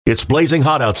It's blazing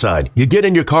hot outside. You get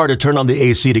in your car to turn on the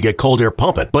AC to get cold air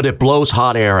pumping, but it blows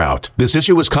hot air out. This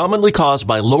issue is commonly caused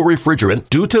by low refrigerant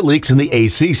due to leaks in the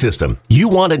AC system. You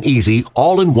want an easy,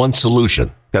 all-in-one solution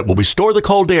that will restore the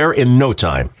cold air in no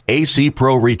time. AC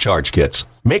Pro Recharge Kits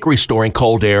make restoring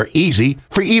cold air easy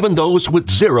for even those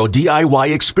with zero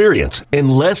DIY experience in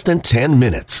less than 10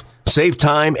 minutes. Save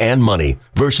time and money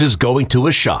versus going to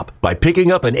a shop by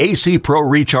picking up an AC Pro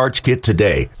Recharge Kit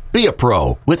today. Be a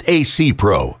pro with AC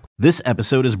Pro. This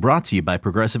episode is brought to you by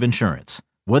Progressive Insurance.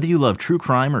 Whether you love true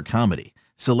crime or comedy,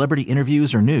 celebrity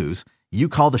interviews or news, you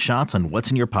call the shots on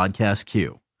what's in your podcast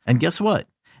queue. And guess what?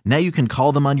 Now you can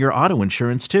call them on your auto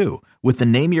insurance too with the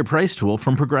Name Your Price tool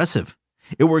from Progressive.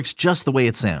 It works just the way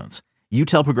it sounds. You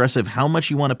tell Progressive how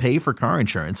much you want to pay for car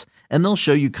insurance, and they'll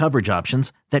show you coverage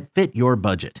options that fit your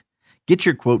budget. Get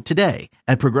your quote today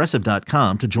at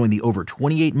Progressive.com to join the over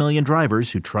 28 million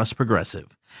drivers who trust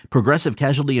Progressive. Progressive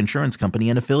Casualty Insurance Company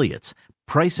and Affiliates.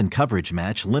 Price and coverage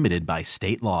match limited by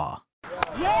state law.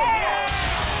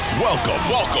 Welcome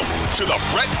to the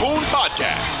Brett Boone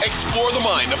Podcast. Explore the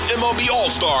mind of MLB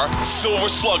All-Star, Silver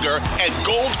Slugger, and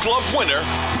Gold Glove winner,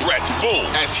 Brett Boone,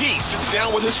 as he sits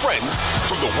down with his friends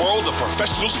from the world of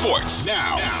professional sports.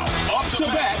 Now up to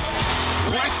bat,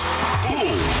 Brett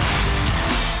Boone.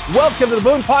 Welcome to the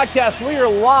Boone Podcast. We are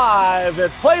live at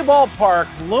Play Ball Park,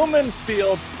 Lumen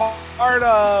Field, part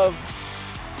of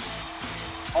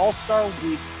All-Star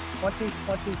Week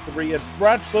 2023 at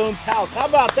Brett Boone's house. How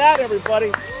about that,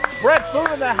 everybody? Brett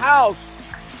Boone in the house.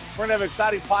 We're going to have an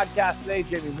exciting podcast today.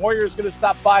 Jamie Moyer is going to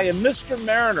stop by, and Mr.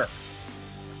 Mariner,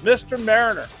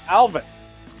 Alvin.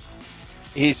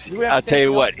 I'll tell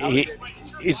you what,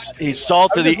 he's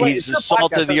salt of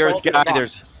the earth guy.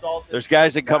 There's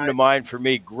guys that come to mind for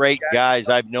me, great guys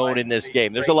I've known in this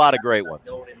game. There's a lot of great ones.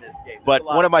 But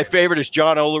one of my favorite is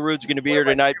John Olerud's going to be here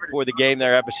tonight before the game. They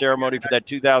have a ceremony for that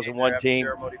 2001 team.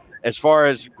 As far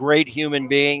as great human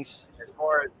beings,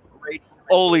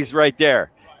 Ole's right there.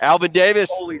 Alvin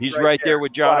Davis, he's right there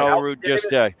with John Olerud,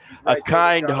 just a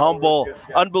kind, humble,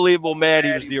 unbelievable man.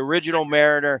 He was the original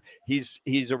Mariner.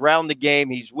 He's around the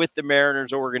game. He's with the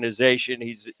Mariners organization.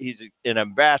 He's an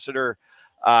ambassador.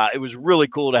 It was really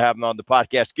cool to have him on the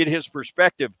podcast, get his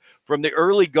perspective from the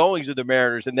early goings of the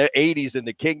Mariners in the 80s in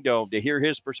the Kingdome, to hear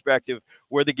his perspective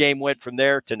where the game went from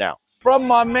there to now. From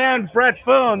my man, Brett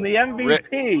Boone, the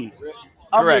MVP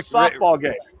of the softball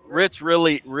game. Ritz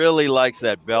really likes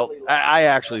that belt. I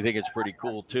actually think it's pretty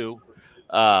cool too.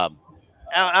 I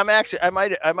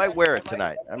might wear it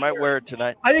tonight.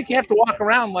 I think you have to walk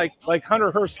around like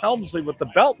Hunter Hearst Helmsley with the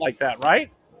belt like that, right?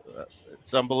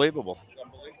 It's unbelievable.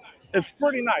 It's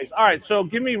pretty nice. All right, so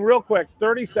give me real quick,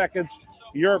 30 seconds,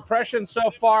 your impression so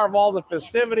far of all the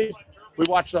festivities. We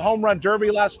watched the Home Run Derby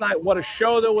last night. What a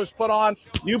show that was put on.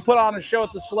 You put on a show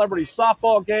at the Celebrity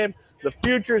Softball game, the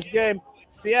Futures game.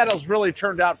 Seattle's really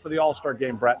turned out for the All-Star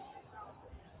game, Brett.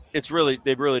 They've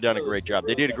really done a great job.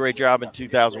 They did a great job in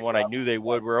 2001. I knew they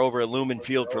would. We're over at Lumen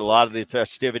Field for a lot of the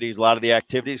festivities, a lot of the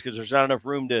activities, because there's not enough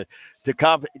room to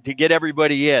get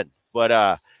everybody in.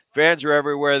 But fans are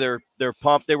everywhere. They're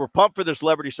pumped. They were pumped for the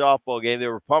Celebrity Softball game. They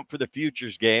were pumped for the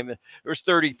Futures game. There was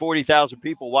 30,000, 40,000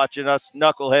 people watching us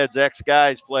knuckleheads,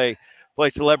 ex-guys play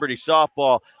Celebrity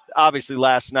Softball. Obviously,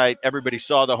 last night, everybody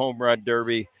saw the Home Run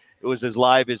Derby. It was as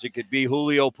live as it could be.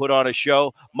 Julio put on a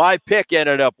show. My pick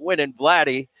ended up winning.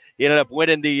 Vladdy, he ended up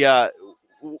winning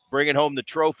bringing home the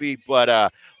trophy.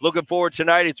 But looking forward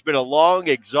tonight. It's been a long,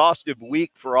 exhaustive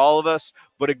week for all of us,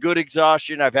 but a good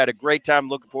exhaustion. I've had a great time.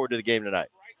 Looking forward to the game tonight.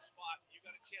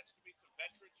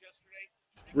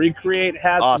 Recreate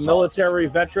had some military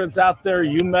veterans out there.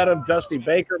 You met them. Dusty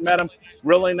Baker met them.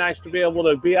 Really nice to be able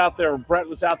to be out there. Brett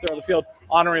was out there on the field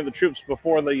honoring the troops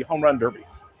before the Home Run Derby.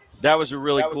 That was a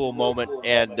really cool moment.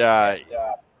 And,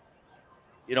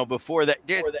 before that,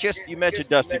 you mentioned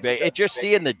Dusty Baker. It's just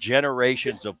seeing the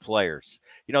generations of players.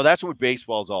 That's what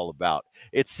baseball is all about.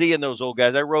 It's seeing those old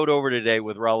guys. I rode over today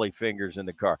with Raleigh Fingers in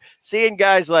the car. Seeing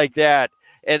guys like that.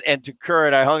 And to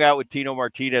current, I hung out with Tino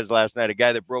Martinez last night, a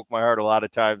guy that broke my heart a lot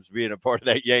of times being a part of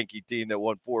that Yankee team that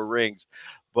won 4 rings.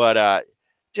 But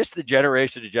just the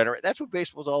generation to generation, that's what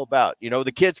baseball's all about.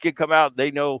 The kids can come out,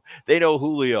 they know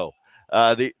Julio.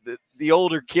 The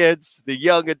older kids, the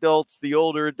young adults, the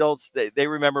older adults, they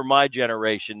remember my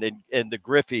generation and the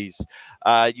Griffeys.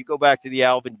 You go back to the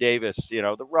Alvin Davis,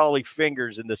 the Raleigh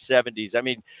Fingers in the 70s. I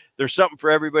mean, there's something for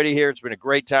everybody here. It's been a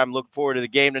great time. Look forward to the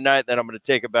game tonight. Then I'm going to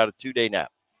take about a 2-day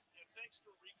nap.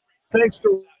 Thanks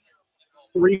to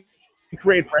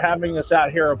Recreate for having us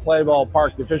out here at Play Ball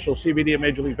Park, the official CBD of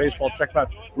Major League Baseball. Check them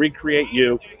out,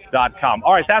 recreateyou.com.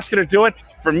 All right, that's going to do it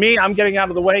For me, I'm getting out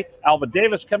of the way. Alvin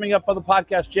Davis coming up on the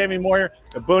podcast. Jamie Moyer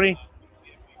and Booney,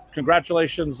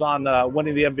 congratulations on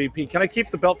winning the MVP. Can I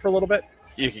keep the belt for a little bit?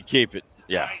 You can keep it.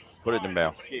 Yeah, put it in the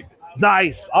mail.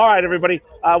 Nice. All right, everybody.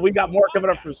 We got more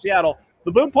coming up from Seattle.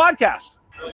 The Boom Podcast.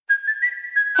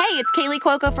 Hey, it's Kaylee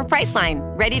Cuoco for Priceline.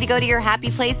 Ready to go to your happy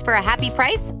place for a happy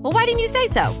price? Well, why didn't you say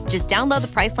so? Just download the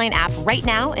Priceline app right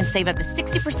now and save up to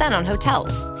 60% on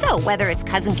hotels. So whether it's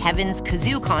Cousin Kevin's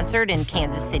Kazoo Concert in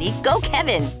Kansas City, go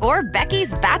Kevin, or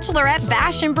Becky's Bachelorette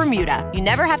Bash in Bermuda, you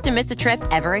never have to miss a trip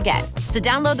ever again. So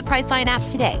download the Priceline app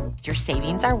today. Your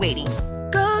savings are waiting.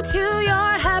 Go to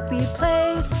your happy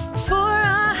place for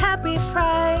a happy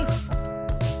price.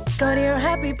 Go to your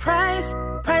happy price,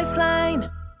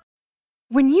 Priceline.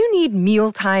 When you need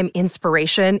mealtime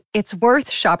inspiration, it's worth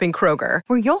shopping Kroger,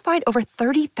 where you'll find over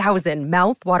 30,000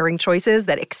 mouth-watering choices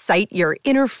that excite your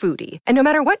inner foodie. And no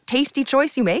matter what tasty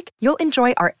choice you make, you'll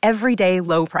enjoy our everyday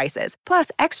low prices, plus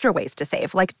extra ways to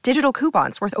save, like digital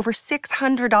coupons worth over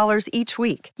 $600 each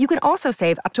week. You can also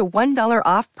save up to $1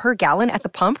 off per gallon at the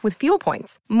pump with fuel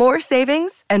points. More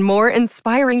savings and more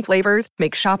inspiring flavors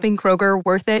make shopping Kroger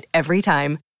worth it every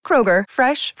time. Kroger,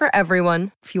 fresh for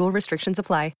everyone. Fuel restrictions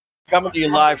apply. Coming to you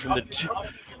live from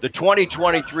the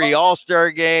 2023 All-Star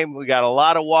Game. We got a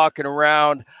lot of walking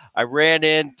around. I ran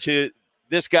into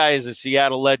this guy is a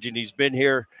Seattle legend. He's been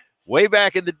here way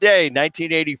back in the day,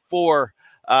 1984.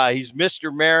 He's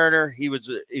Mr. Mariner. He was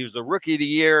the Rookie of the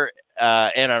Year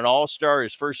and an All-Star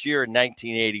his first year in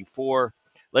 1984.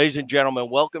 Ladies and gentlemen,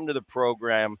 welcome to the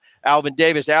program, Alvin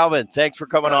Davis. Alvin, thanks for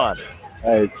coming on.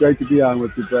 Hey, it's great to be on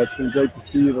with you, Brett. It's been great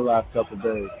to see you the last couple of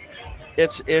days.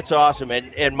 It's awesome.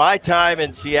 And my time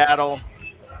in Seattle,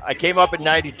 I came up in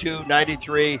 92,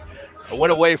 93. I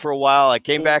went away for a while. I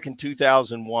came back in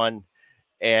 2001.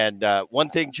 And one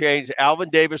thing changed. Alvin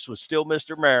Davis was still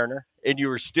Mr. Mariner, and you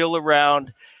were still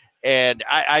around. And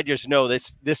I just know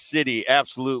this city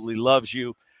absolutely loves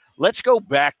you. Let's go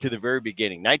back to the very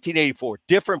beginning. 1984,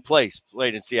 different place,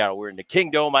 played in Seattle. We're in the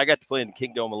Kingdome. I got to play in the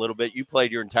Kingdome a little bit. You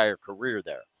played your entire career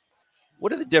there.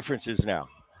 What are the differences now?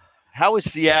 How has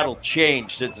Seattle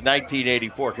changed since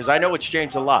 1984? Because I know it's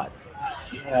changed a lot.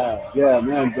 Yeah,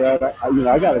 man, Brad.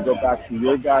 I got to go back to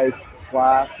your guys'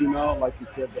 class, like you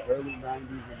said, the early 90s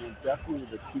and then definitely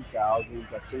the 2000s.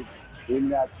 I think in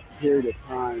that period of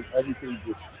time, everything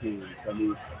just changed. I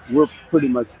mean, we're pretty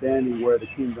much standing where the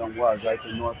Kingdome was, right?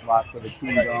 The north lot of the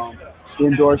Kingdome,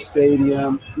 indoor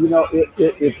stadium.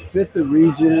 It fit the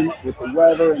region with the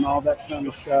weather and all that kind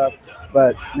of stuff.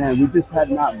 But, man, we just had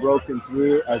not broken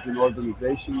through as an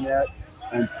organization yet.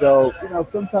 And so,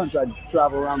 sometimes I'd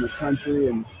travel around the country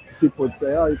and people would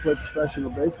say, oh, you play professional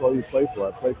baseball, you play for?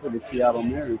 I play for the Seattle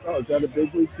Mariners. Oh, is that a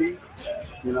big league team?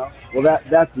 Well,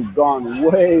 that's gone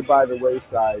way by the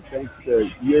wayside thanks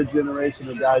to your generation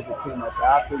of guys that came up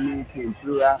after me, came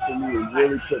through after me, and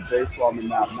really put baseball on the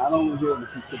map, not only here in the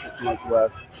Pacific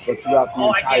Northwest, but throughout the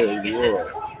entire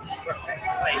world.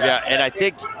 Yeah, and I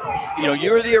think,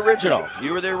 you were the original.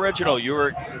 You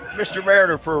were Mr.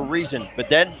 Mariner for a reason. But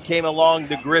then came along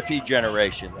the Griffey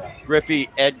generation, Griffey,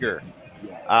 Edgar.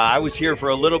 I was here for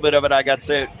a little bit of it. I got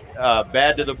say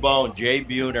bad to the bone, Jay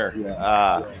Buhner.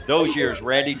 Those years,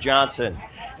 Randy Johnson.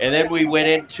 And then we went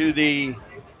into the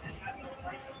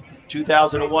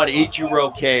 2001.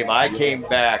 Ichiro came. I came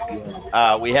back.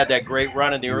 We had that great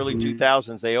run in the early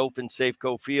 2000s. They opened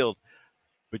Safeco Field.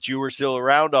 But you were still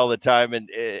around all the time, and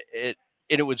it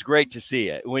was great to see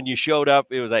it. When you showed up,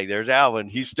 it was like, there's Alvin.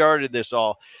 He started this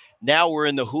all. Now we're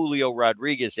in the Julio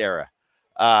Rodriguez era.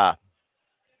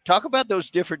 Talk about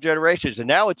those different generations. And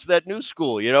now it's that new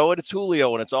school, and it's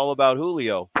Julio, and it's all about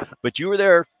Julio. But you were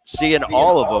there seeing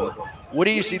all of them. What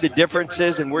do you see the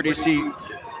differences, and where do you see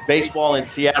baseball in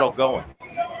Seattle going?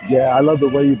 Yeah, I love the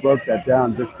way you broke that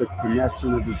down, just the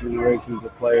connection of the generations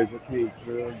of players that came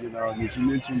through. And as you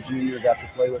mentioned, Junior, got to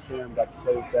play with him, got to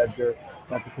play with Edgar,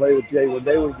 got to play with Jay when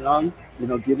they were young,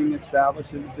 getting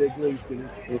established in the big leagues, getting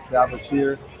established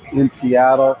here in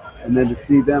Seattle, and then to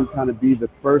see them kind of be the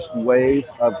first wave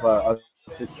of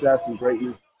success and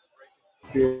greatness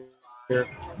here,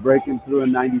 breaking through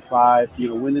in 95,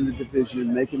 winning the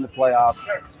division, making the playoffs,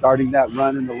 starting that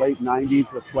run in the late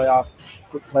 90s with playoff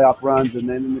runs, and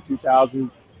then in the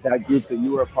 2000s, that group that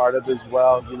you were a part of as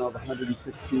well, the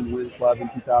 116 win club in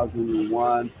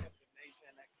 2001.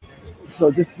 So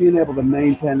just being able to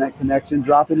maintain that connection,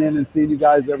 dropping in and seeing you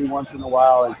guys every once in a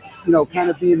while, and kind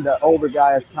of being the older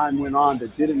guy as time went on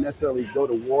that didn't necessarily go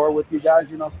to war with you guys,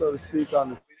 so to speak,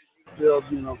 on the field.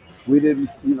 We didn't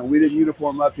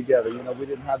uniform up together. We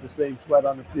didn't have the same sweat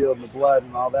on the field and the blood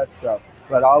and all that stuff.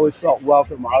 But I always felt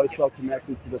welcome. I always felt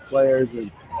connected to the players, and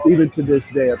even to this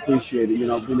day, appreciate it.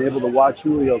 Being able to watch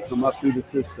Julio come up through the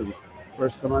system.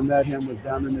 First time I met him was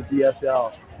down in the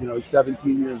DSL. He's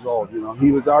 17 years old.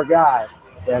 He was our guy.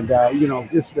 And,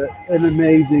 just an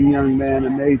amazing young man,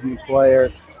 amazing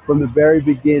player. From the very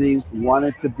beginning,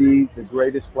 wanted to be the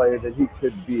greatest player that he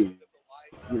could be.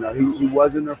 He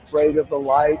wasn't afraid of the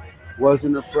light,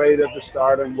 wasn't afraid of the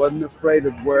stardom, wasn't afraid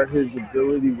of where his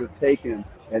ability would take him.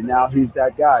 And now he's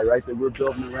that guy, right, that we're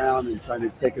building around and trying to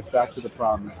take us back to the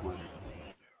promised land.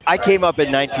 I came up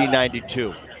in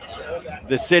 1992.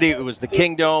 The city, it was the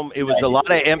Kingdome. It was a lot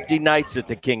of empty nights at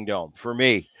the Kingdome for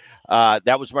me.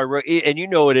 That was my rookie. And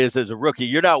it is as a rookie.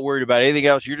 You're not worried about anything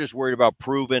else. You're just worried about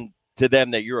proving to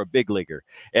them that you're a big leaguer.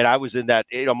 And I was in that,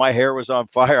 my hair was on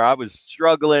fire. I was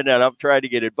struggling and I'm trying to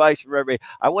get advice from everybody.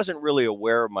 I wasn't really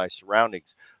aware of my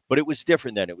surroundings, but it was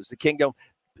different then. It was the Kingdome.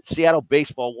 Seattle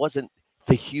baseball wasn't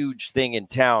the huge thing in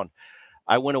town.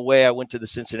 I went away. I went to the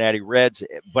Cincinnati Reds,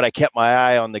 but I kept my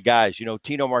eye on the guys.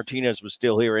 Tino Martinez was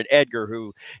still here, and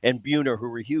Edgar, and Buhner, who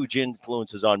were huge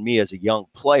influences on me as a young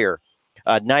player.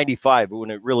 95,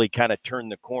 when it really kind of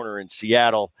turned the corner in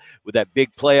Seattle with that big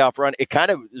playoff run. It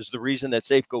kind of is the reason that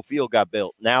Safeco Field got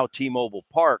built, now T-Mobile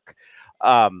Park.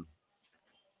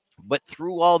 But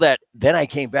through all that, then I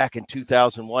came back in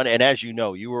 2001. And as you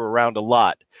know, you were around a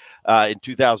lot in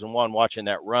 2001 watching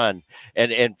that run.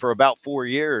 And for about 4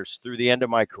 years through the end of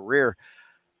my career,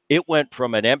 it went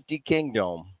from an empty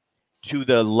Kingdome to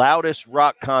the loudest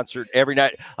rock concert every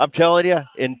night. I'm telling you,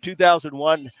 in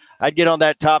 2001, I'd get on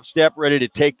that top step ready to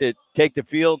take the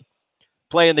field,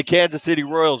 playing the Kansas City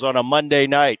Royals on a Monday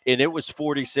night, and it was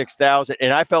 46,000.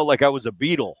 And I felt like I was a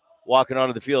Beatle walking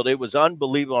onto the field. It was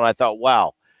unbelievable. And I thought,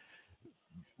 wow,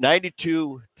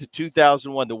 92 to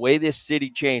 2001, the way this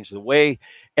city changed, the way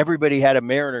everybody had a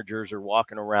Mariner jersey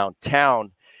walking around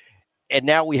town. And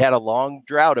now we had a long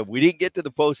drought of, we didn't get to the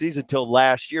postseason until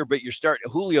last year, but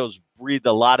Julio's breathed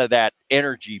a lot of that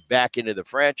energy back into the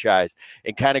franchise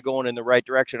and kind of going in the right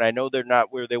direction. I know they're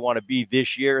not where they want to be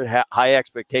this year. High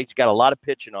expectations, got a lot of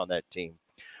pitching on that team,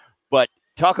 but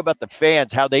talk about the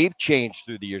fans, how they've changed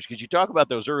through the years. Because you talk about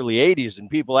those early 80s and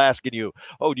people asking you,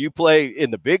 oh, do you play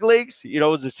in the big leagues,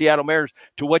 as the Seattle Mariners,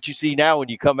 to what you see now when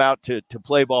you come out to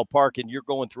play ballpark and you're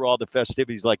going through all the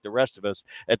festivities like the rest of us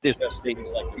at this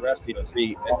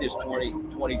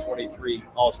 2023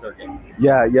 All-Star game.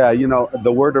 Yeah.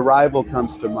 The word arrival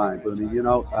comes to mind.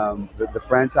 The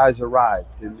franchise arrived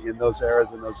in those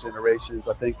eras and those generations.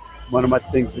 I think one of my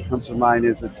things that comes to mind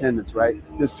is attendance, right?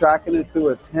 Just tracking it through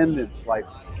attendance, like,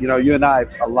 you and I,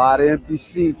 a lot of empty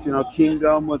seats.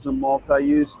 Kingdome was a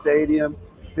multi-use stadium.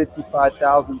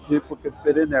 55,000 people could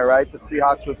fit in there, right? The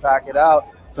Seahawks would pack it out.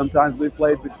 Sometimes we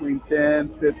played between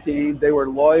 10, 15. They were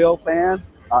loyal fans.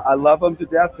 I love them to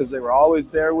death because they were always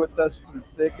there with us through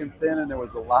thick and thin, and there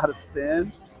was a lot of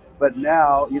thin. But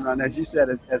now, and as you said,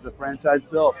 as a franchise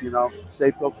built,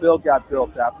 Safeco Field got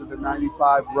built after the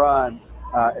 95 run.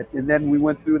 And then we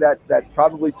went through that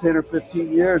probably 10 or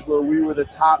 15 years where we were the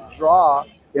top draw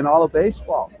in all of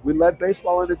baseball. We led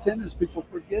baseball in attendance. People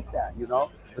forget that,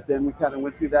 But then we kind of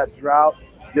went through that drought.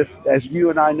 Just as you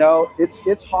and I know,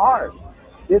 it's hard.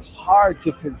 It's hard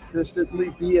to consistently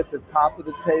be at the top of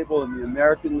the table in the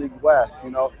American League West.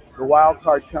 The wild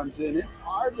card comes in. It's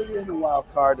hard to win a wild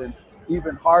card and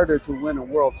even harder to win a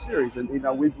World Series. And,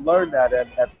 we've learned that at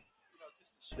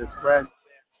this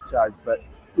franchise. But,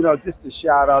 just a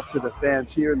shout out to the fans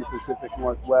here in the Pacific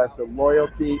Northwest, the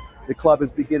loyalty. The club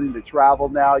is beginning to travel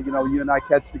now. You and I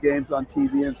catch the games on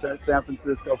TV in San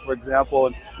Francisco, for example,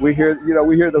 and we hear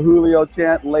the Julio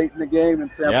chant late in the game in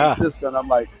San Francisco, and I'm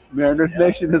like, Mariners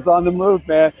Nation is on the move,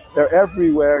 man. They're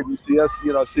everywhere. You see us,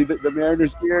 see the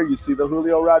Mariners gear. You see the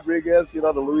Julio Rodriguez,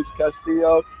 the Luis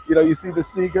Castillo. You see the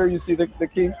Seager. You see the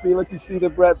King Felix. You see the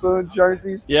Brett Boone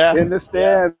jerseys in the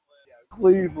stands.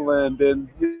 Cleveland and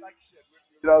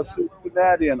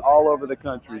Cincinnati and all over the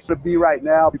country. So to be right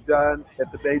now, we've done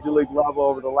at the major league level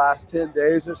over the last 10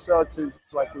 days or so, it seems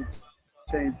like we've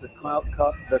changed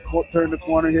turned the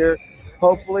corner here.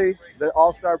 Hopefully the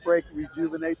All-Star break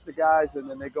rejuvenates the guys and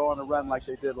then they go on a run like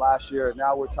they did last year. And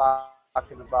now we're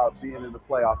talking about being in the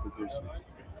playoff position.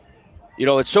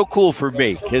 It's so cool for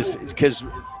me because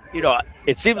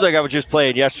it seems like I was just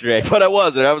playing yesterday, but I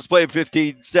wasn't. I was playing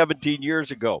 15, 17 years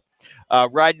ago.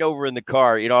 Riding over in the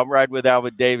car, I'm riding with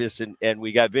Alvin Davis and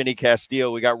we got Vinny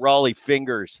Castillo. We got Raleigh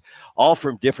Fingers, all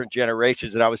from different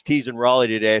generations. And I was teasing Raleigh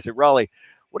today. I said, Raleigh,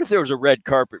 what if there was a red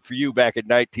carpet for you back in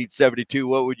 1972?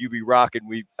 What would you be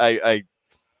rocking? I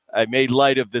made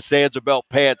light of the Sansa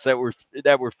pants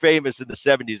that were famous in the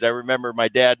 70s. I remember my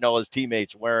dad and all his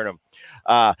teammates wearing them.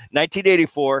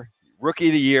 1984, Rookie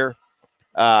of the Year.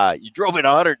 You drove in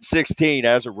 116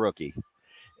 as a rookie.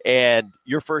 And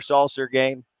your first All-Star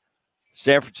game,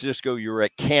 San Francisco, you were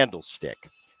at Candlestick.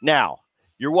 Now,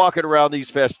 you're walking around these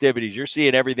festivities. You're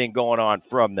seeing everything going on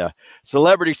from the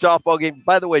celebrity softball game.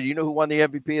 By the way, do you know who won the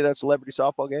MVP of that celebrity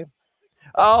softball game?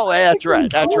 Oh, that's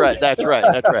right.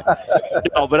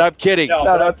 No, but I'm kidding.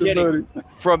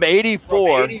 From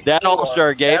 84, that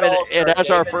All-Star game, and as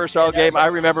our first All game, I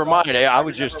remember mine. I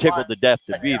was just tickled to death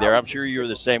to be there. I'm sure you were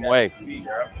the same way.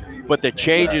 But the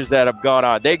changes that have gone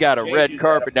on, they got a red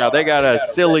carpet now. They got a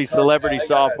silly celebrity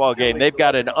softball game. They've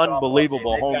got an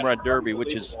unbelievable home run derby,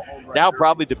 which is now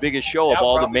probably the biggest show of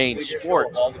all the main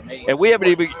sports. And we've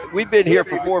been here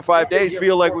for 4 or 5 days,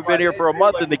 feel like we've been here for a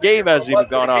month, and the game hasn't even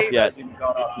gone off yet.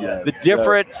 The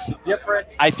difference,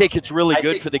 I think it's really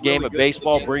good for the game of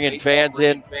baseball, bringing fans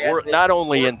in. We're not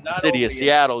only in the city of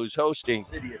Seattle, who's hosting,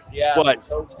 but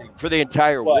for the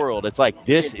entire world. It's like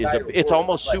it's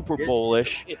almost Super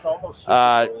Bowl-ish.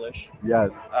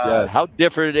 Yes. How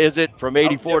different is it from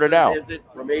 84 to now?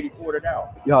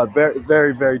 Yeah, very,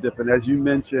 very, very different. As you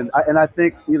mentioned, and I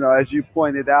think, as you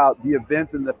pointed out, the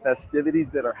events and the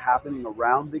festivities that are happening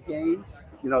around the game,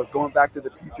 going back to the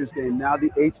Futures game, now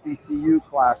the HBCU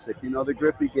Classic, the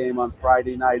Griffey game on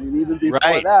Friday night. And even before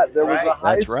that, there was a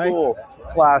high school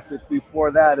Classic before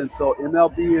that. And so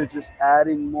MLB is just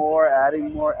adding more.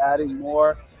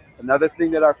 Another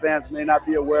thing that our fans may not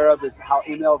be aware of is how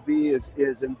MLB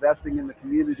is investing in the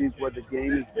communities where the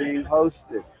game is being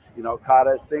hosted. Caught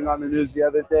a thing on the news the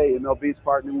other day. MLB is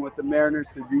partnering with the Mariners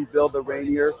to rebuild the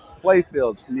Rainier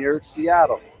playfields near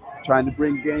Seattle, trying to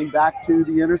bring game back to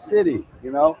the inner city,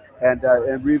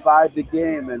 and revive the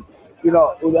game. And,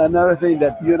 another thing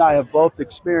that you and I have both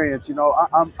experienced,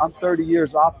 I'm 30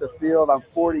 years off the field. I'm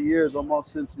 40 years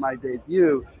almost since my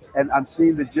debut, and I'm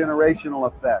seeing the generational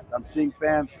effect. I'm seeing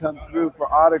fans come through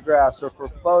for autographs or for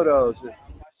photos.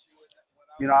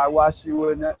 I watched you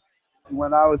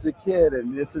when I was a kid,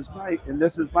 and this is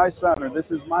my son, or this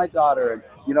is my daughter,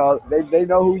 and they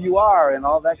know who you are and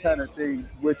all that kind of thing,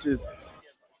 which is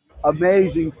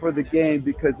amazing for the game,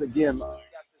 because again,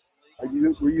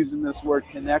 we're using this word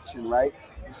connection, right?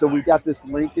 So we've got this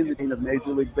link in the game of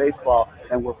Major League Baseball,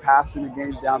 and we're passing the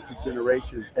game down to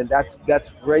generations, and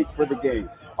that's great for the game.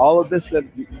 All of this that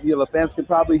the fans can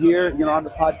probably hear, on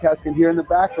the podcast, can hear in the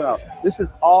background. This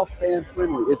is all fan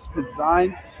friendly. It's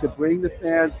designed to bring the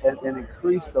fans and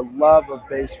increase the love of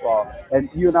baseball. And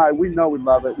you and I, we know we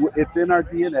love it. It's in our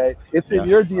DNA. It's in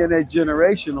your DNA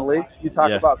generationally. You talk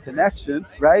about connections,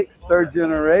 right? Third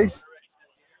generation,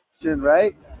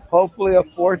 right? Hopefully a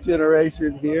fourth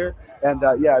generation here. And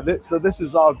so this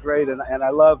is all great. And I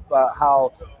love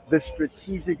how the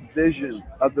strategic vision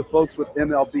of the folks with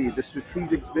MLB, the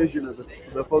strategic vision of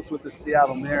the folks with the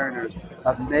Seattle Mariners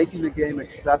of making the game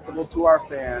accessible to our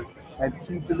fans and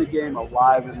keeping the game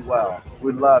alive and well.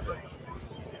 We love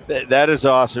it. That is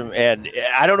awesome. And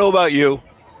I don't know about you,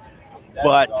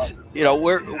 but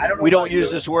we don't use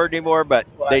this word anymore, but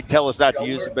they tell us not to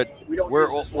use it. But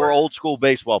we're old school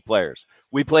baseball players.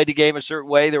 We played the game a certain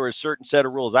way. There was a certain set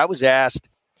of rules. I was asked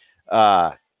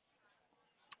a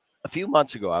few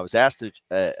months ago. I was asked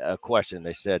a question.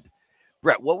 They said,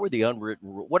 "Brett, what are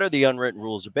the unwritten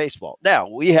rules of baseball?" Now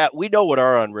we know what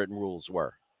our unwritten rules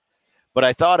were, but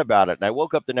I thought about it, and I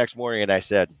woke up the next morning and I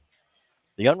said,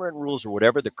 the unwritten rules are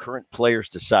whatever the current players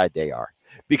decide they are,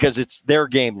 because it's their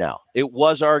game now. It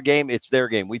was our game. It's their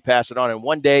game. We pass it on, and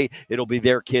one day it'll be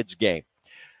their kids' game.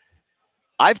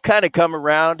 I've kind of come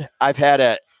around. I've had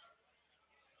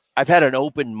an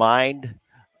open mind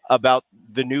about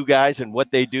the new guys and what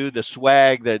they do, the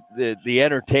swag, the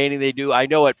entertaining they do. I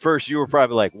know at first you were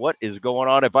probably like, what is going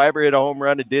on? If I ever hit a home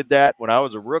run and did that when I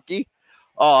was a rookie,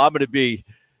 Nolan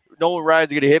Ryan's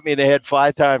going to hit me in the head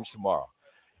 5 times tomorrow.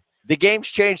 The game's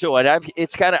changed though, and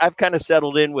I've kind of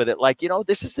settled in with it. Like,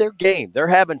 this is their game. They're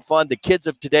having fun. The kids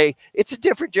of today, it's a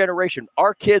different generation.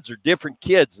 Our kids are different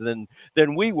kids than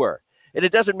we were. And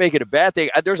it doesn't make it a bad thing.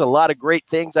 There's a lot of great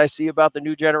things I see about the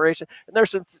new generation. And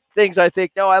there's some things I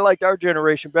think, no, I liked our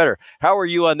generation better. How are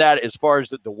you on that as far as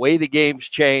the way the game's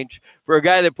changed? For a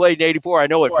guy that played in 84, I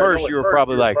know at first you were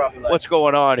probably like, what's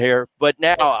going on here? But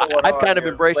now I've kind of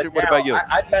embraced it. What about you?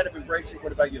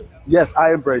 Yes,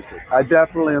 I embrace it. I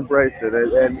definitely embrace it.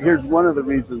 And here's one of the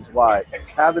reasons why.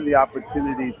 Having the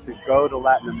opportunity to go to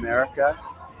Latin America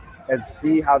and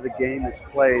see how the game is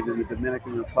played in the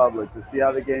Dominican Republic, to see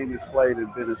how the game is played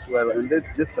in Venezuela, and then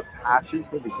just the passion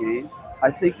for the game,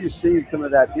 I think you're seeing some of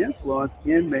that influence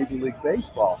in Major League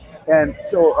Baseball. And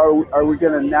so are we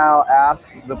going to now ask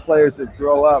the players that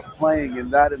grow up playing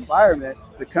in that environment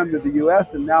to come to the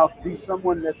U.S. and now be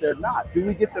someone that they're not? Do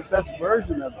we get the best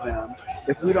version of them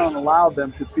if we don't allow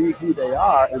them to be who they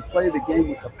are and play the game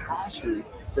with the passion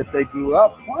that they grew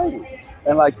up playing?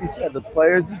 And like you said, the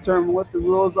players determine what the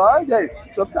rules are. Hey,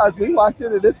 sometimes we watch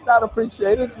it and it's not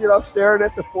appreciated, staring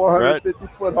at the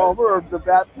 450-foot homer or the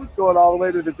bat flip going all the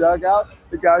way to the dugout.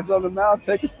 The guys on the mound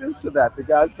take offense to that. The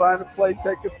guys behind the plate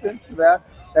take offense to that,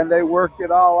 and they work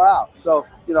it all out. So,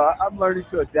 I'm learning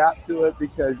to adapt to it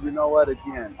because, you know what,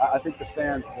 again, I think the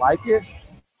fans like it.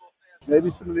 Maybe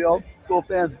some of the old school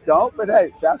fans don't, but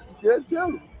hey, that's good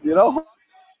too. Hold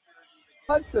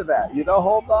on to that.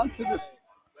 Hold on to the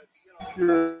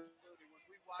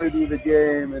purity of the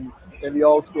game and in the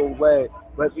old school way.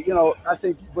 But I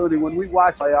think, Booty, when we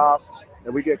watch playoffs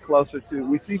and we get closer to,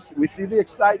 we see the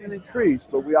excitement increase,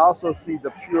 but we also see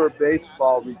the pure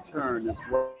baseball return as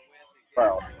well.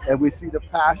 And we see the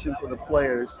passion for the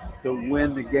players to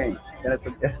win the game. And at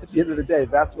the end of the day,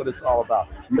 that's what it's all about.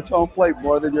 You touch home plate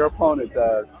more than your opponent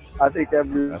does. I think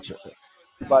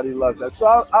everybody loves that.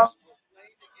 So I'm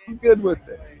good with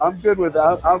it. I'm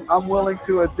willing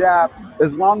to adapt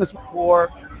as long as the core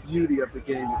beauty of the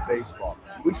game of baseball.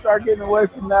 If we start getting away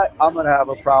from that, I'm going to have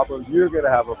a problem. You're going to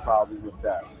have a problem with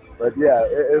that. But yeah,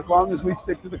 as long as we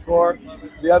stick to the core,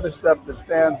 the other stuff, the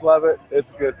fans love it,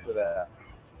 it's good for that.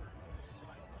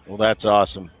 Well, that's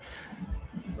awesome.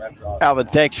 Alvin,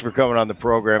 thanks for coming on the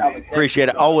program. Appreciate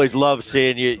it. Always love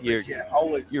seeing you.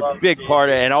 You're a big part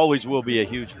of, and always will be a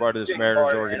huge part of this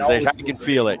Mariners organization. I can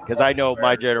feel it because I know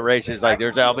my generation is like,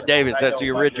 there's Alvin Davis. That's the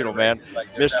original, man.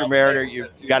 Mr. Mariner, you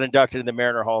got inducted in the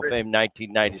Mariner Hall of Fame in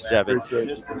 1997.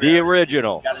 The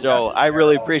original. So I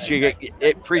really appreciate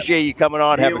you coming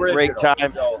on, having a great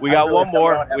time. We got one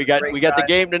more. We got the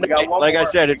game tonight. Like I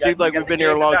said, it seems like we've been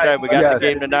here a long time. We got the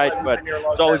game tonight, but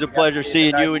it's always a pleasure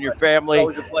seeing you and your family.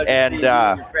 And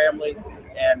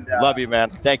love you, man.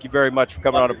 Thank you very much for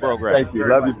coming on the program. Thank you.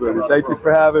 Love you, buddy. Thank you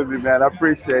for having me, man. I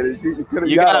appreciate it. You could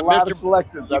have got a lot of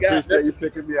selections. I appreciate you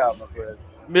picking me out, my friend.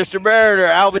 Mr. Mariner,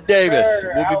 Alvin Davis.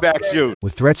 We'll be back soon.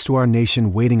 With threats to our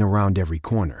nation waiting around every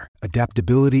corner,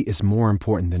 adaptability is more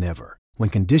important than ever. When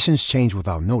conditions change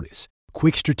without notice,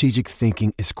 quick strategic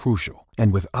thinking is crucial.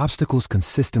 And with obstacles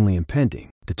consistently impending,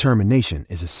 determination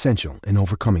is essential in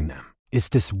overcoming them. It's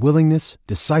this willingness,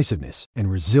 decisiveness, and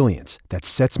resilience that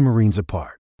sets Marines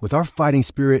apart. With our fighting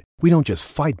spirit, we don't just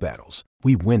fight battles,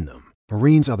 we win them.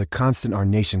 Marines are the constant our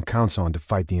nation counts on to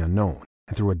fight the unknown.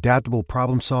 And through adaptable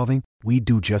problem solving, we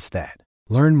do just that.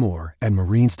 Learn more at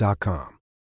marines.com.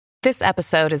 This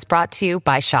episode is brought to you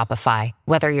by Shopify.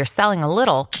 Whether you're selling a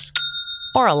little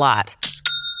or a lot,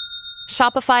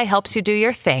 Shopify helps you do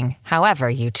your thing, however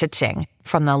you cha-ching.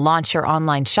 From the launch your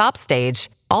online shop stage,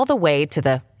 all the way to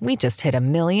the we just hit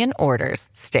 1 million orders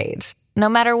stage. No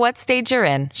matter what stage you're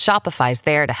in, Shopify's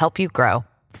there to help you grow.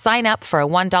 Sign up for a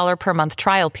 $1 per month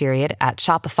trial period at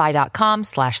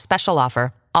shopify.com/special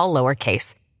offer, all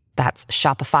lowercase. That's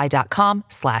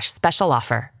shopify.com/special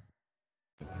offer.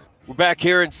 We're back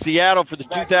here in Seattle for the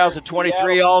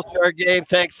 2023 All-Star Game.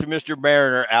 Thanks to Mr.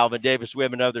 Mariner, Alvin Davis. We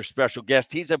have another special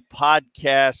guest. He's a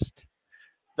podcast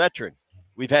veteran.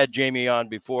 We've had Jamie on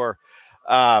before.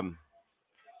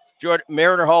 Jordan,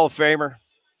 Mariner Hall of Famer,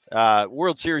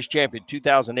 World Series champion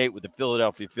 2008 with the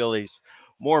Philadelphia Phillies.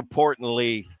 More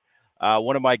importantly,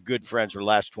 one of my good friends for the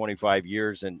last 25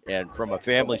 years. And from a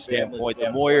family standpoint, the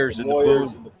Moyers and the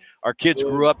Boone, our kids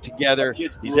grew up together.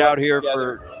 He's out here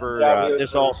for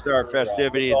this All-Star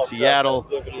festivity in Seattle.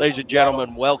 Ladies and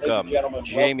gentlemen, welcome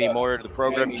Jamie Moyer to the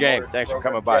program. James, thanks for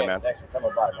coming by, man.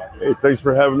 Hey, thanks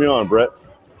for having me on, Brett.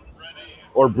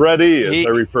 Or Bretty, as I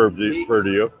refer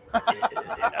to you.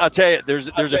 I'll tell you, there's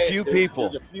a few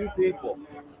people.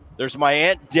 There's my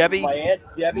Aunt Debbie,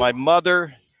 my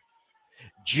mother,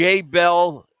 Jay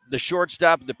Bell, the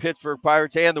shortstop of the Pittsburgh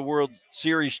Pirates, and the World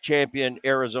Series champion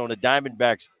Arizona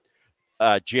Diamondbacks,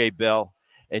 Jay Bell,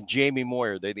 and Jamie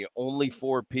Moyer. They're the only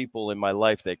 4 people in my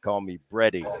life that call me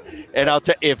Bretty. And I'll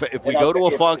tell you, if we go to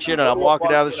a function and I'm walking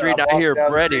down the street and I hear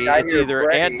Bretty, it's either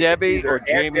Aunt Debbie or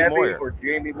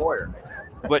Jamie Moyer.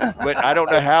 But I don't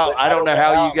know how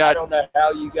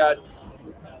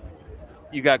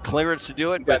you got clearance to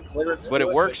do it, but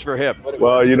it works for him.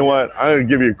 Well, you know what? I'm going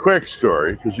to give you a quick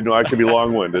story because I can be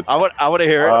long-winded. I want to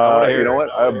hear it. You know what?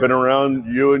 I've been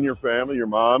around you and your family, your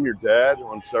mom, your dad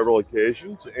on several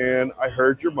occasions, and I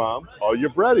heard your mom call you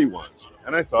Bretty once,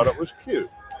 and I thought it was cute,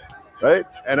 right?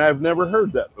 And I've never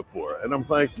heard that before, and I'm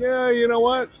like, yeah, you know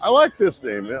what? I like this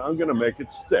name, man. I'm going to make it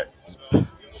stick.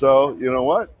 So, you know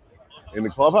what? In the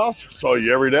clubhouse, saw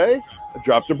you every day. I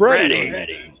dropped a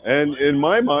Bretty. And in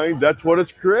my mind, that's what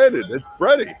it's created. It's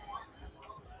Bretty.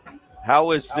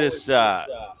 How is this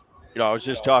I was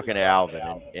just talking to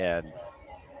Alvin, and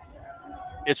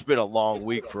it's been a long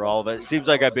week for all of us. It seems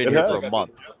like I've been here for a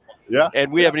month. Yeah.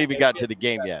 And we haven't even got to the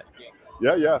game yet.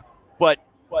 Yeah. But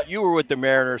you were with the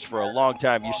Mariners for a long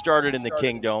time. You started in the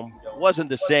Kingdome. Wasn't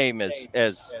the same as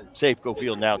Safeco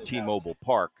Field, now T-Mobile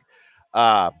Park.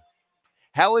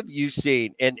 How have you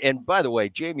seen, and by the way,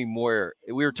 Jamie Moyer,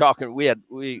 we were talking, we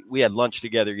had lunch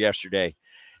together yesterday,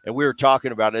 and we were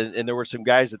talking about it, and there were some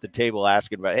guys at the table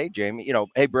asking about, hey, Jamie,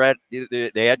 hey, Brett,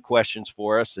 they had questions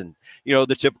for us, and,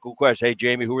 the typical question, hey,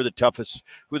 Jamie, who are the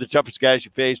toughest guys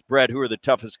you faced? Brett, who are the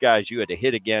toughest guys you had to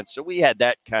hit against? So we had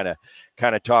that kind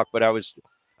of talk, but I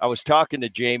was talking to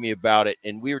Jamie about it,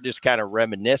 and we were just kind of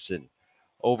reminiscing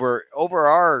over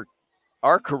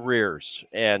our careers,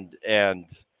 and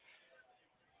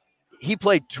he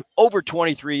played over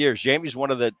 23 years. Jamie's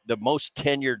one of the most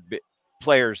tenured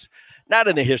players, not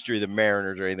in the history of the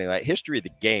Mariners or anything like history of the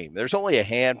game. There's only a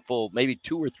handful, maybe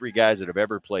 2 or 3 guys that have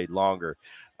ever played longer.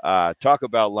 Talk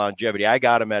about longevity. I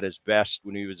got him at his best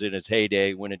when he was in his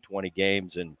heyday, winning 20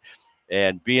 games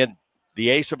and being the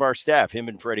ace of our staff, him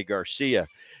and Freddie Garcia.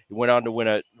 He went on to win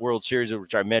a World Series,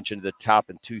 which I mentioned at the top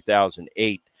in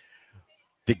 2008.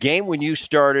 The game when you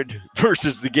started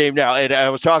versus the game now, and I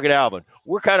was talking to Alvin,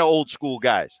 we're kind of old school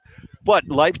guys, but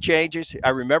life changes. I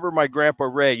remember my grandpa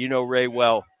Ray, Ray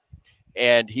well,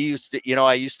 and he used to,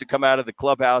 I used to come out of the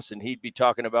clubhouse and he'd be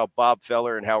talking about Bob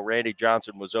Feller and how Randy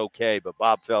Johnson was okay, but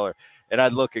Bob Feller, and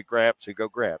I'd look at Gramps and go,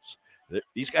 Gramps,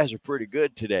 these guys are pretty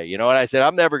good today, and I said,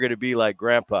 I'm never going to be like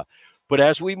Grandpa. But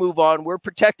as we move on, we're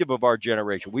protective of our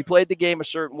generation. We played the game a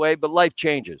certain way, but life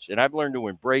changes, and I've learned to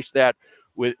embrace that.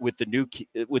 With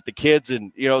the kids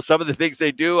and some of the things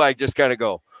they do, I just kind of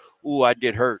go, ooh, I'd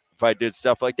get hurt if I did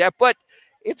stuff like that. But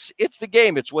it's the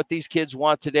game. It's what these kids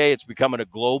want today. It's becoming a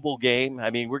global game.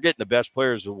 I mean, we're getting the best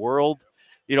players in the world,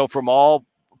 from all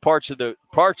parts of the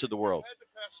world.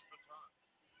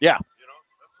 Yeah.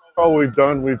 All we've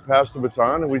done, we've passed the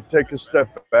baton and we take a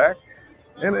step back,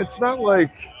 and it's not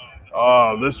like,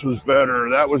 oh, this was better,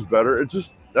 that was better. It's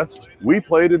just we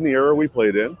played in the era we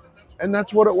played in. And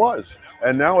that's what it was.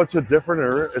 And now it's a different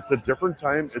era. It's a different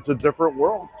time. It's a different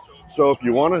world. So if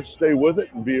you want to stay with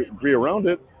it and be around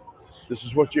it, this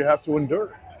is what you have to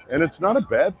endure. And it's not a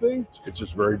bad thing. It's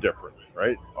just very different,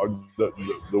 right?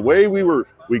 The way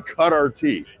we cut our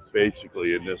teeth,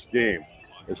 basically, in this game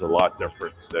is a lot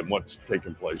different than what's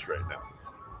taking place right now.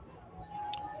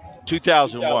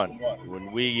 2001,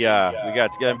 when we got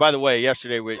together. And by the way,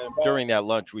 yesterday during that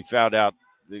lunch, we found out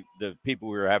the people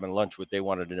we were having lunch with, they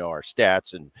wanted to know our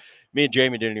stats, and me and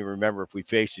Jamie didn't even remember if we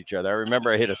faced each other. I remember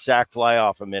I hit a sac fly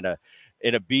off him in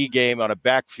a B game on a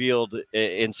backfield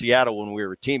in Seattle when we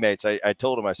were teammates. I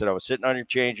told him, I said, I was sitting on your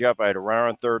changeup. I had a runner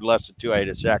on third, less than 2. I hit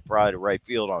a sac fly to right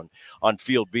field on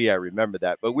field B. I remember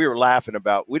that, but we were laughing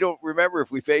about, we don't remember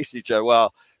if we faced each other.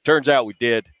 Well, turns out we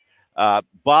did.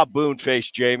 Bob Boone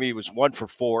faced Jamie. He was 1 for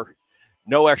 4,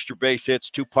 no extra base hits,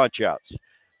 2 punch outs.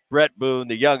 Brett Boone,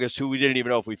 the youngest, who we didn't even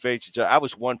know if we faced each other, I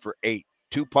was 1 for 8,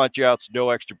 2 punch outs, no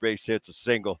extra base hits, a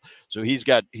single. So he's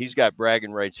got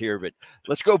bragging rights here. But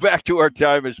let's go back to our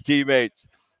time as teammates.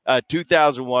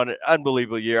 2001, an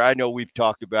unbelievable year. I know we've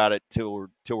talked about it till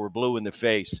we're blue in the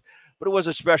face, but it was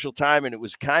a special time, and it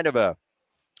was it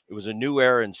was a new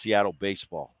era in Seattle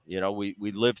baseball. We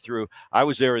lived through. I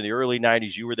was there in the early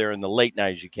 90s. You were there in the late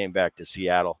 90s. You came back to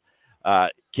Seattle.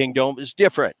 Kingdome is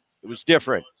different. It was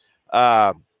different.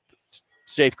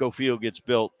 Safeco Field gets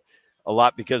built a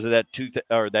lot because of that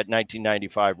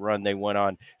 1995 run they went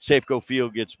on. Safeco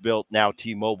Field gets built, now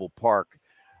T-Mobile Park.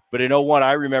 But in 01,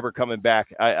 I remember coming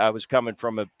back. I was coming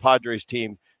from a Padres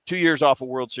team 2 years off a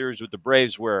World Series with the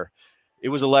Braves where it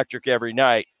was electric every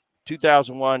night.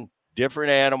 2001,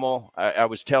 different animal. I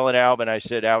was telling Alvin, I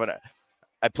said, Alvin,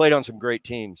 I played on some great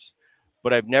teams,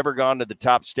 but I've never gone to the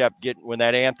top step. When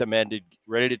that anthem ended,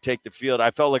 ready to take the field,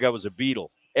 I felt like I was a Beatle.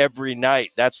 Every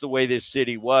night. That's the way this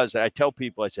city was. And I tell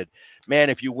people, I said, man,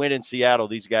 if you win in Seattle,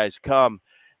 these guys come.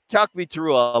 Talk me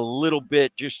through a little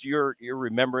bit, just your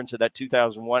remembrance of that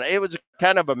 2001. It was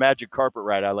kind of a magic carpet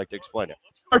ride. I like to explain it.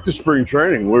 Back to spring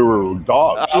training, we were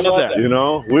dogs. I love that.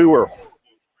 We were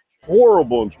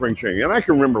horrible in spring training. And I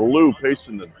can remember Lou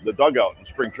pacing the dugout in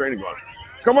spring training going,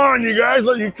 come on, you guys,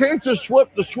 you can't just flip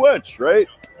the switch, right?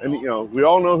 And, we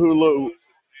all know who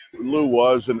Lou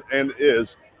was and is.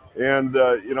 And,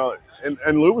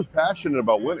 and Lou was passionate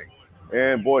about winning.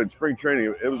 And, boy, in spring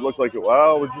training, it looked like,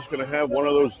 we're just going to have one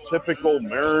of those typical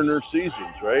Mariner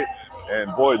seasons, right?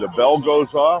 And, boy, the bell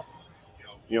goes off,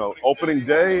 opening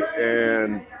day,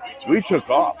 and we took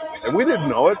off. And we didn't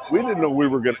know it. We didn't know we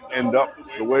were going to end up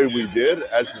the way we did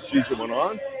as the season went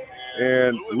on.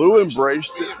 And Lou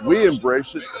embraced it. We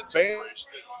embraced it. The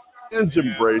fans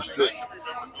embraced it.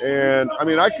 And I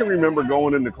mean, I can remember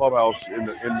going in the clubhouse in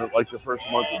the first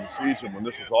month of the season when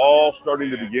this was all starting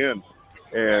to begin.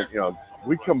 And,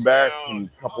 we come back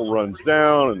from a couple runs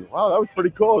down, and wow, that was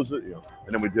pretty cool. And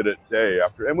then we did it day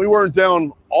after. And we weren't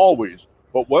down always,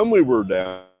 but when we were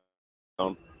down,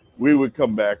 we would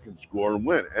come back and score and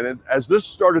win. And as this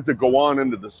started to go on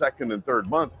into the second and third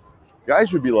month,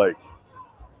 guys would be like,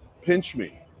 pinch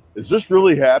me. Is this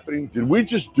really happening? Did we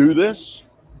just do this?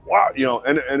 Wow.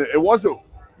 And it wasn't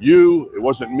you, it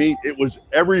wasn't me, it was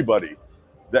everybody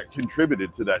that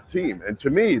contributed to that team. And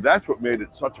to me, that's what made it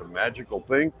such a magical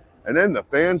thing. And then the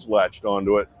fans latched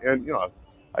onto it. And,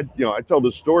 I tell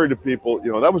this story to people,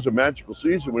 that was a magical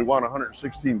season. We won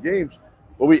 116 games,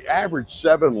 but we averaged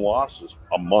 7 losses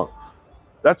a month.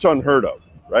 That's unheard of,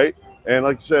 right? And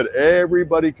like I said,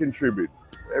 everybody contributed,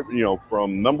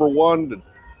 from number one to,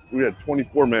 we had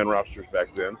 24-man rosters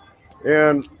back then.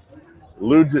 And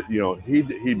Lou did,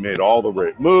 he made all the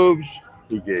right moves.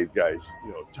 He gave guys,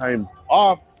 time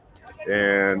off.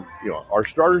 And, our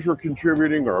starters were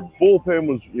contributing. Our bullpen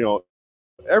was,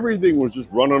 everything was just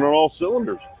running on all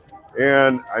cylinders.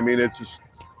 And, I mean, it's just,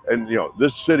 and,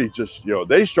 this city just,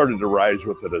 they started to rise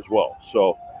with it as well.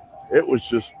 So it was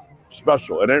just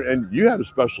special. And you had a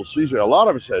special season. A lot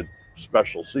of us had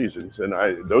special seasons. And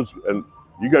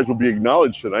you guys will be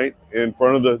acknowledged tonight in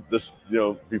front of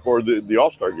before the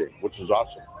All-Star game, which is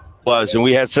awesome. And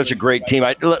we had such a great team.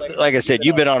 Like I said,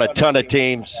 you've been on a ton of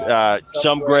teams,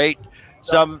 some great,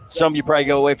 some you probably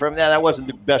go away from. That wasn't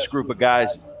the best group of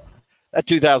guys. That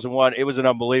 2001, it was an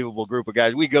unbelievable group of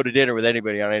guys. We go to dinner with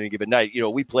anybody on any given night.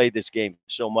 We played this game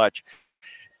so much.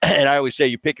 And I always say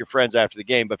you pick your friends after the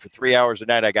game, but for 3 hours a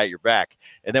night, I got your back.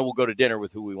 And then we'll go to dinner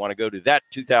with who we want to go to. That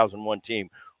 2001 team,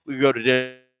 we go to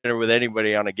dinner with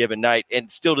anybody on a given night.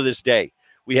 And still to this day,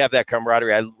 we have that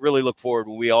camaraderie. I really look forward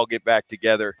when we all get back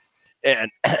together.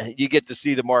 And you get to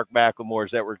see the Mark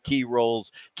McLemores that were key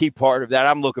roles, key part of that.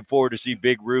 I'm looking forward to see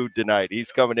Big Rude tonight.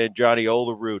 He's coming in, Johnny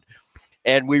Olerud.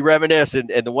 And we reminisce. And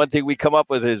the one thing we come up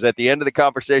with is at the end of the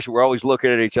conversation, we're always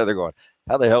looking at each other going,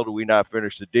 how the hell do we not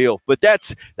finish the deal? But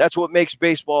that's what makes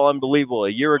baseball unbelievable. A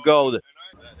year ago.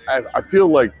 I feel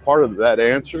like part of that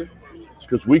answer is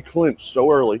because we clinched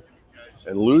so early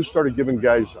and Lou started giving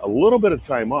guys a little bit of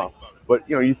time off. But,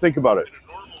 you think about it.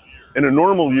 In a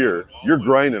normal year, you're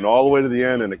grinding all the way to the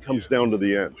end, and it comes down to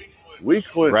the end. We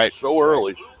clinched so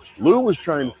early. Lou was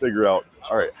trying to figure out,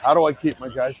 all right, how do I keep my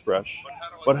guys fresh,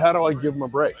 but how do I give them a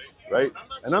break, right?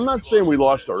 And I'm not saying we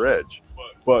lost our edge,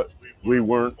 but we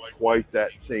weren't quite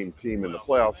that same team in the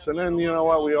playoffs. And then, you know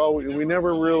what, we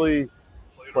never really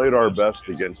played our best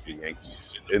against the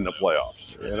Yankees in the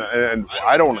playoffs. And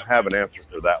I don't have an answer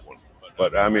for that one.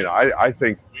 But, I mean, I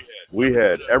think we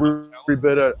had every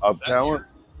bit of talent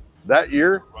that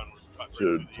year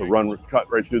to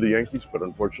cut right through the Yankees, but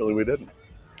unfortunately we didn't.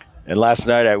 And last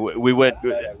night we went.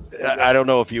 I don't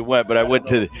know if you went, but I went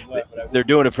to. They're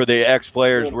doing it for the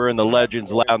ex-players. We're in the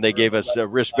Legends Lounge. They gave us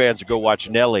wristbands to go watch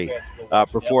Nelly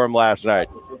perform last night.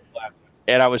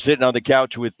 And I was sitting on the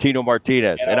couch with Tino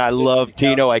Martinez, and I love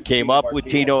Tino. I came up with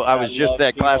Tino. I was just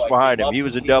that class behind him. He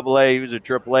was in AA. He was in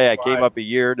AAA. I came up a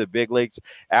year to the big leagues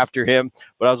after him.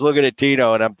 But I was looking at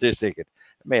Tino, and I'm just thinking,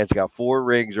 man's got 4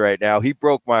 rings right now. He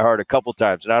broke my heart a couple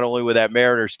times, not only with that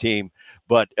Mariners team,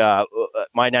 but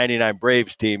my 99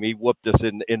 Braves team. He whooped us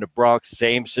in the Bronx.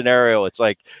 Same scenario. It's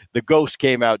like the ghost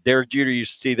came out. Derek Jeter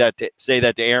used to say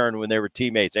that to Aaron when they were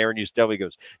teammates. Aaron used to tell me, he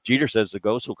goes, Jeter says the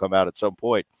ghost will come out at some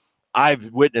point.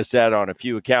 I've witnessed that on a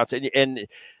few accounts. And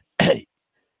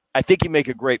I think you make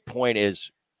a great point is,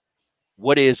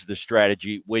 what is the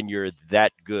strategy when you're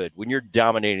that good, when you're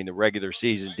dominating the regular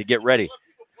season to get ready?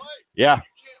 Yeah.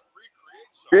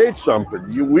 Create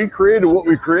something. We created what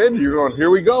we created. You're going, here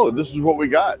we go. This is what we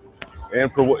got.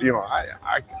 And for what,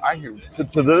 I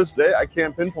to this day, I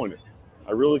can't pinpoint it.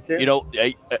 I really can't.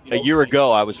 A year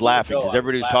ago, I was laughing because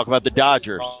everybody was talking about the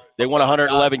Dodgers. They won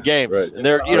 111 games. Right. And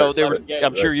they were.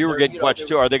 I'm sure you were getting questions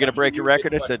too. Are they going to break your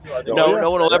record? I said,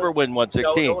 no one will ever win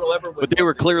 116. But they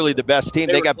were clearly the best team.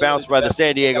 They got bounced by the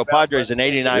San Diego Padres, an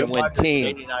 89-win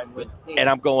team. And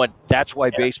I'm going, that's why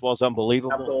baseball's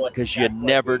unbelievable, because you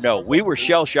never know. We were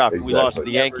shell-shocked when we lost to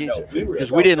the Yankees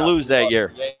because we didn't lose that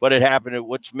year. But it happened.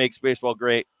 What makes baseball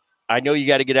great. I know you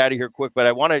got to get out of here quick, but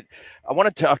I want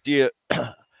to talk to you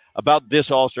about this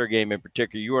All-Star game in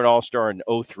particular. You were an All-Star in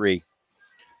 2003.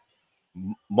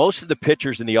 Most of the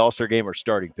pitchers in the All-Star game are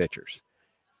starting pitchers,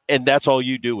 and that's all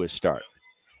you do is start.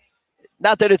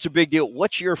 not that it's a big deal.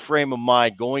 What's your frame of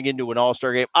mind going into an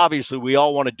all-star game? Obviously, we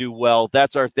all want to do well.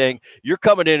 That's our thing. You're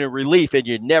coming in relief, and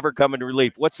you never come in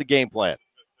relief. What's the game plan?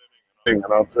 And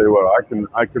I'll tell you what,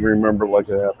 I can remember like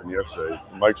it happened yesterday.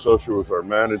 Mike Socha was our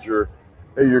manager.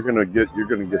 Hey, you're gonna get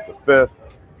the fifth.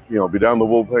 Be down the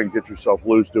bullpen, get yourself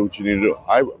loose, do what you need to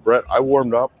do. Brett, I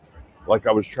warmed up like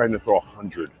I was trying to throw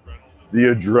 100. The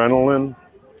adrenaline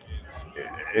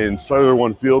in Southern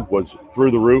One Field was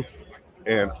through the roof,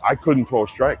 and I couldn't throw a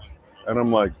strike. And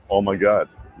I'm like, oh my God,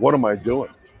 what am I doing?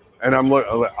 And I'm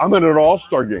in an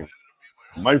all-star game,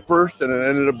 my first, and it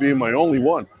ended up being my only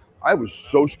one. I was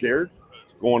so scared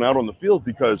going out on the field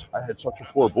because I had such a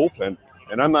poor bullpen,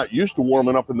 and I'm not used to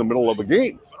warming up in the middle of a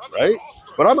game, right?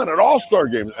 But I'm in an all-star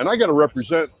game, and I got to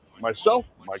represent myself,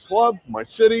 my club, my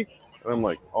city, and I'm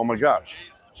like, oh my gosh.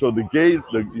 So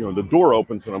the door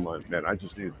opens, and I'm like, man, I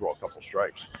just need to throw a couple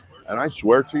strikes. And I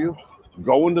swear to you,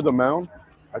 going to the mound,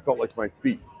 I felt like my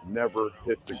feet never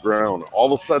hit the ground.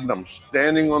 All of a sudden, I'm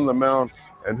standing on the mound,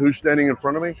 and who's standing in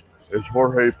front of me? It's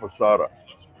Jorge Posada.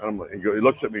 And I'm like, he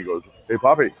looks at me and goes, hey,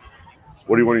 Papi,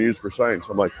 what do you want to use for science?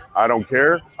 I'm like, I don't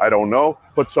care. I don't know.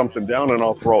 Put something down and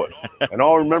I'll throw it. And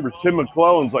I'll remember Tim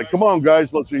McClellan's like, come on, guys.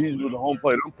 Let's see. He's with the home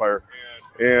plate umpire.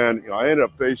 And I ended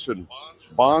up facing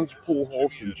Bonds,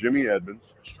 Pujols, and Jimmy Edmonds.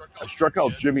 I struck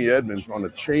out Jimmy Edmonds on a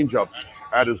changeup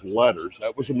at his letters.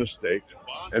 That was a mistake.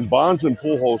 And Bonds and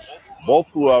Pujols both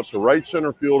flew out to right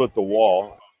center field at the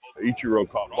wall. Ichiro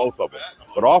caught both of them.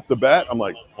 But off the bat, I'm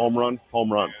like, home run,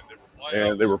 home run.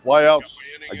 And they were flyouts.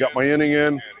 I got my inning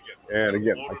in. And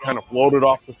again, I kind of floated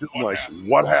off the field. I'm like,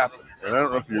 what happened? And I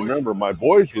don't know if you remember, my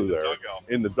boys were there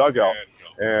in the dugout.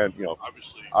 And,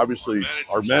 obviously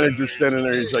our manager's standing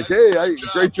there. He's like, hey,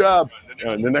 great job.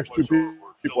 And the next two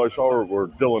people I saw were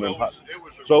Dylan and Hutton.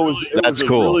 So it was a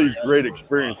really great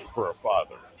experience for a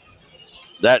father.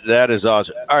 That is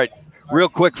awesome. All right, real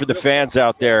quick for the fans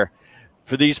out there,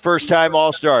 for these first-time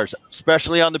All-Stars,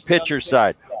 especially on the pitcher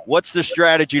side, what's the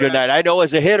strategy tonight? I know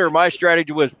as a hitter, my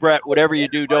strategy was, Brett, whatever you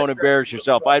do, don't embarrass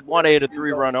yourself. I'd want to hit a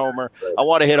 3-run homer. I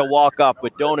want to hit a walk-up,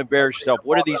 but don't embarrass yourself.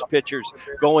 What are these pitchers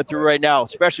going through right now,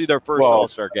 especially their first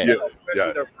All-Star game?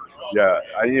 Yeah.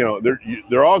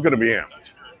 They're all going to be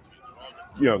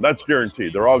amped. That's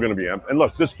guaranteed. They're all going to be amped. And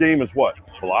look, this game is what?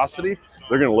 Velocity.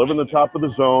 They're going to live in the top of the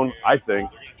zone, I think.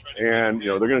 And,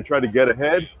 they're going to try to get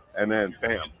ahead. And then,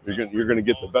 bam, you're going to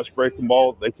get the best breaking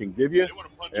ball they can give you.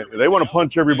 And they want to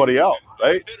punch everybody out,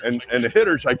 right? And the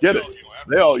hitters, I get it.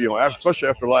 They all, especially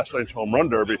after last night's home run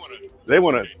derby, they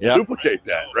want to duplicate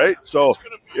that, right? So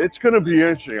it's going to be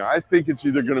interesting. I think it's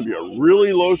either going to be a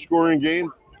really low-scoring game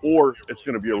or it's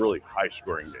going to be a really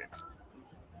high-scoring game.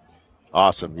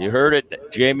 Awesome. You heard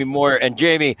it, Jamie Moyer. And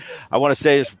Jamie, I want to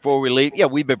say this before we leave. Yeah,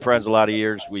 we've been friends a lot of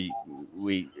years.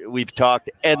 We've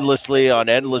talked endlessly on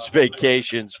endless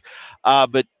vacations.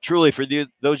 But truly, for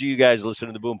those of you guys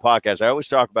listening to the Boom Podcast, I always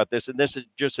talk about this, and this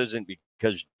just isn't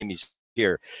because Jamie's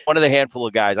here. One of the handful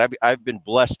of guys, I've been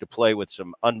blessed to play with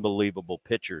some unbelievable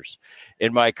pitchers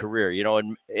in my career.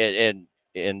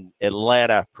 In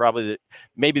Atlanta, probably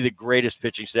maybe the greatest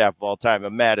pitching staff of all time, a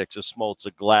Maddox, a Smoltz,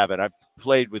 a Glavine. I've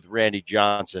played with Randy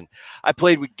Johnson. I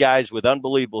played with guys with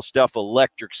unbelievable stuff,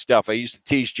 electric stuff. I used to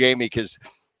tease Jamie because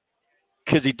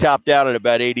he topped out at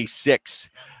about 86,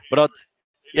 but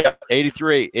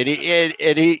 83. And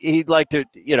he'd like to,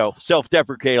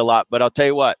 self-deprecate a lot, but I'll tell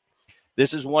you what,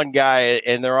 this is one guy,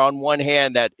 and they're on one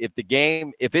hand that if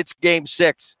it's game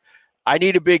 6, I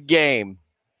need a big game.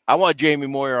 I want Jamie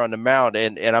Moyer on the mound,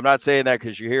 and I'm not saying that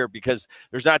because you're here, because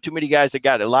there's not too many guys that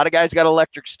got it. A lot of guys got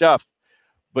electric stuff,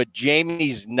 but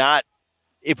Jamie's not.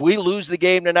 If we lose the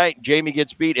game tonight and Jamie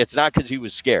gets beat, it's not because he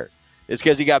was scared. It's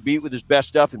because he got beat with his best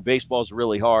stuff, and baseball's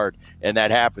really hard, and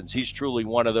that happens. He's truly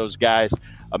one of those guys,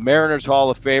 a Mariners Hall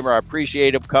of Famer. I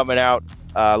appreciate him coming out.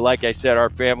 Like I said, our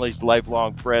family's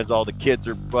lifelong friends. All the kids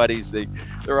are buddies.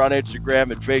 They're on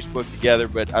Instagram and Facebook together,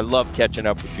 but I love catching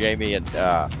up with Jamie, and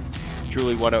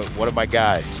truly one of my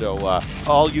guys. So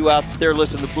all you out there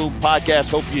listening to the Boom Podcast,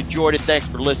 hope you enjoyed it. Thanks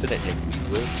for listening, and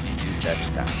we will see you next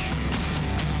time.